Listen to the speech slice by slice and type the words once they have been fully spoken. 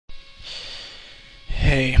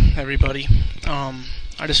Hey everybody,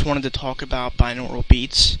 I just wanted to talk about binaural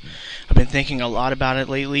beats. I've been thinking a lot about it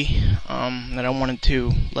lately, and I wanted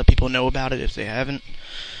to let people know about it if they haven't.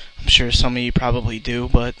 I'm sure some of you probably do,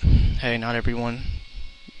 but hey, not everyone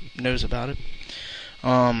knows about it.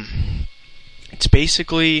 It's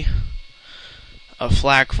basically a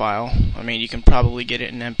FLAC file. I mean, you can probably get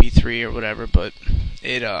it in MP3 or whatever, but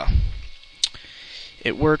it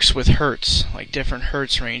works with hertz, like different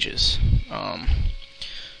hertz ranges.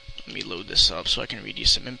 Let me load this up so I can read you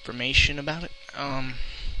some information about it.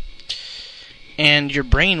 And your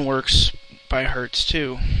brain works by hertz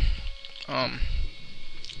too.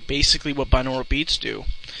 Basically what binaural beats do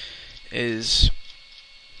is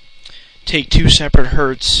take two separate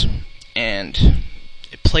hertz and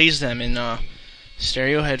it plays them in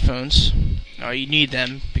stereo headphones. You need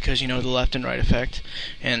them because you know the left and right effect,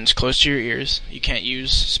 and it's close to your ears. You can't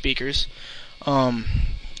use speakers. It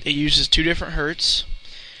uses two different hertz,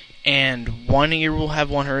 and one ear will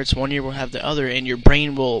have one hertz, one ear will have the other, and your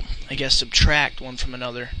brain will, I guess, subtract one from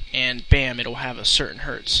another, and bam, it'll have a certain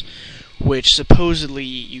hertz, which supposedly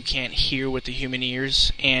you can't hear with the human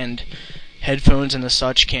ears, and headphones and the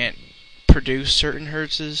such can't produce certain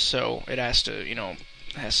hertzes, so it has to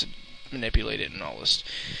manipulate it and all this.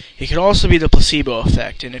 It could also be the placebo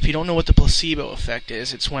effect, and if you don't know what the placebo effect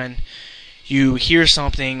is, it's when you hear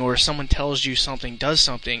something or someone tells you something does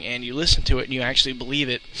something and you listen to it and you actually believe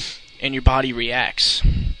it and your body reacts,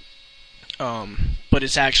 but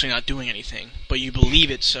it's actually not doing anything, but you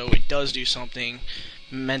believe it, so it does do something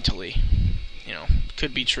mentally.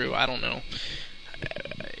 Could be true, I don't know.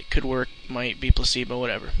 It could work, might be placebo,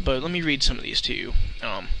 whatever. But let me read some of these to you.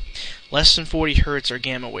 Less than 40 hertz are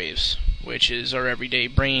gamma waves, which is our everyday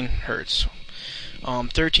brain hertz.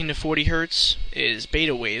 13 to 40 hertz is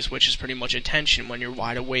beta waves, which is pretty much attention when you're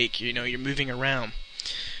wide awake. You're moving around.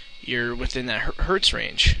 You're within that hertz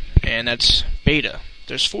range, and that's beta.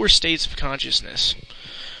 There's 4 states of consciousness: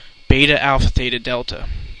 beta, alpha, theta, delta.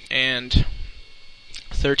 And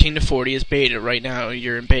 13 to 40 is beta. Right now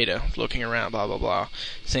you're in beta, looking around, blah blah blah,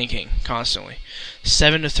 thinking constantly.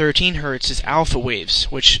 7 to 13 hertz is alpha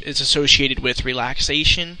waves, which is associated with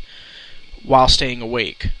relaxation while staying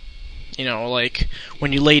awake. Like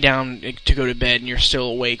when you lay down to go to bed and you're still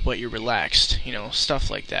awake but you're relaxed,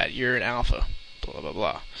 stuff like that. You're in alpha, blah blah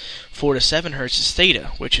blah. 4 to 7 hertz is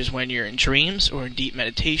theta, which is when you're in dreams or in deep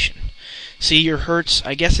meditation. See, your hertz,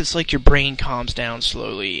 I guess it's like your brain calms down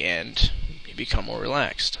slowly and you become more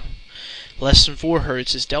relaxed. Less than 4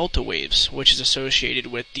 hertz is delta waves, which is associated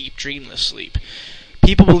with deep dreamless sleep.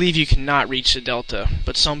 People believe you cannot reach the delta,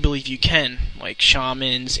 but some believe you can, like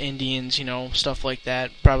shamans, Indians, stuff like that.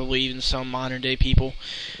 Probably even some modern day people.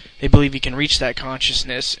 They believe you can reach that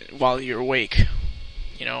consciousness while you're awake.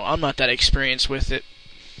 I'm not that experienced with it.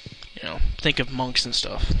 Think of monks and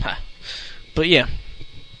stuff. But yeah,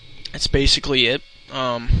 that's basically it.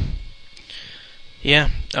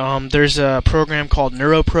 There's a program called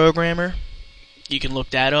Neuroprogrammer. You can look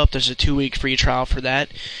that up. There's a 2-week free trial for that.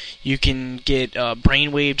 You can get a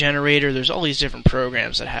brainwave generator. There's all these different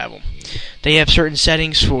programs that have them. They have certain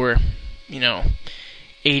settings for,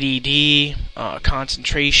 ADD,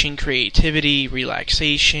 concentration, creativity,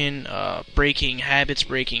 relaxation, breaking habits,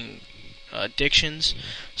 breaking addictions,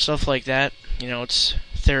 stuff like that. It's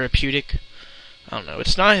therapeutic. I don't know.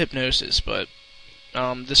 It's not hypnosis, but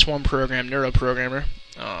this one program, Neuroprogrammer,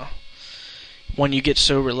 when you get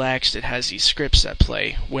so relaxed, it has these scripts that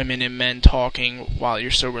play, women and men talking while you're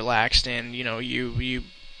so relaxed, and you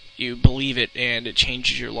believe it, and it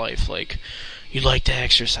changes your life. Like, you like to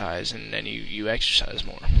exercise, and then you exercise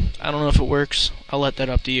more. I don't know if it works. I'll let that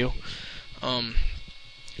up to you.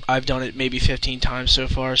 I've done it maybe 15 times so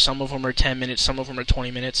far. Some of them are 10 minutes, some of them are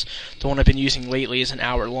 20 minutes. The one I've been using lately is an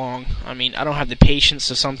hour long. I mean, I don't have the patience,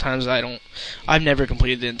 so sometimes I've never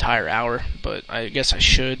completed the entire hour, but I guess I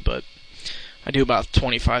should, but I do about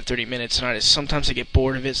 25-30 minutes, and sometimes I get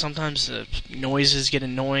bored of it. Sometimes the noises get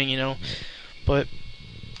annoying, but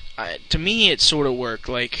to me it sort of worked.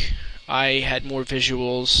 Like, I had more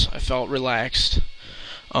visuals, I felt relaxed,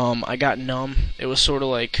 I got numb. It was sort of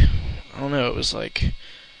like, I don't know, it was like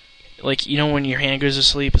when your hand goes to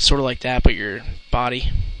sleep, it's sort of like that, but your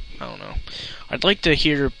body, I don't know. I'd like to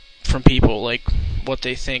hear from people, like, what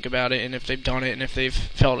they think about it, and if they've done it, and if they've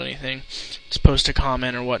felt anything. Just post a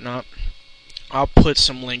comment or whatnot. I'll put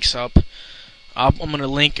some links up. I'm going to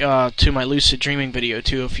link to my lucid dreaming video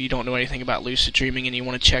too, if you don't know anything about lucid dreaming and you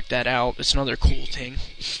want to check that out. It's another cool thing.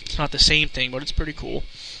 It's not the same thing, but it's pretty cool.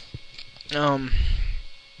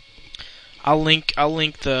 I'll link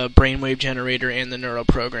the brainwave generator and the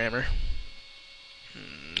Neuroprogrammer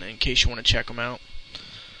in case you want to check them out.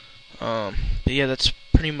 But yeah, that's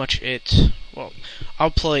pretty much it. Well,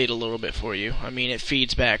 I'll play it a little bit for you. I mean, it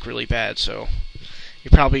feeds back really bad, so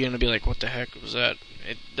you're probably going to be like, what the heck was that?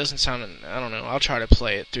 It doesn't sound, I don't know, I'll try to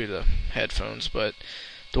play it through the headphones, but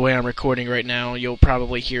the way I'm recording right now, you'll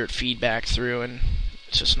probably hear it feedback through, and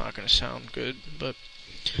it's just not going to sound good. But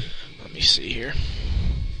let me see here.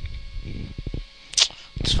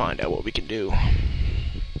 Let's find out what we can do.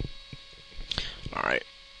 Alright.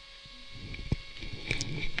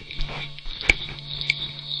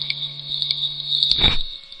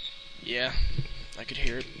 Yeah, I could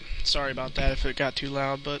hear it. Sorry about that if it got too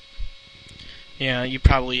loud, but yeah, you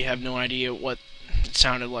probably have no idea what it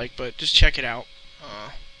sounded like, but just check it out.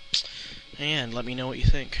 And let me know what you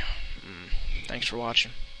think. Thanks for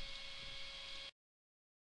watching.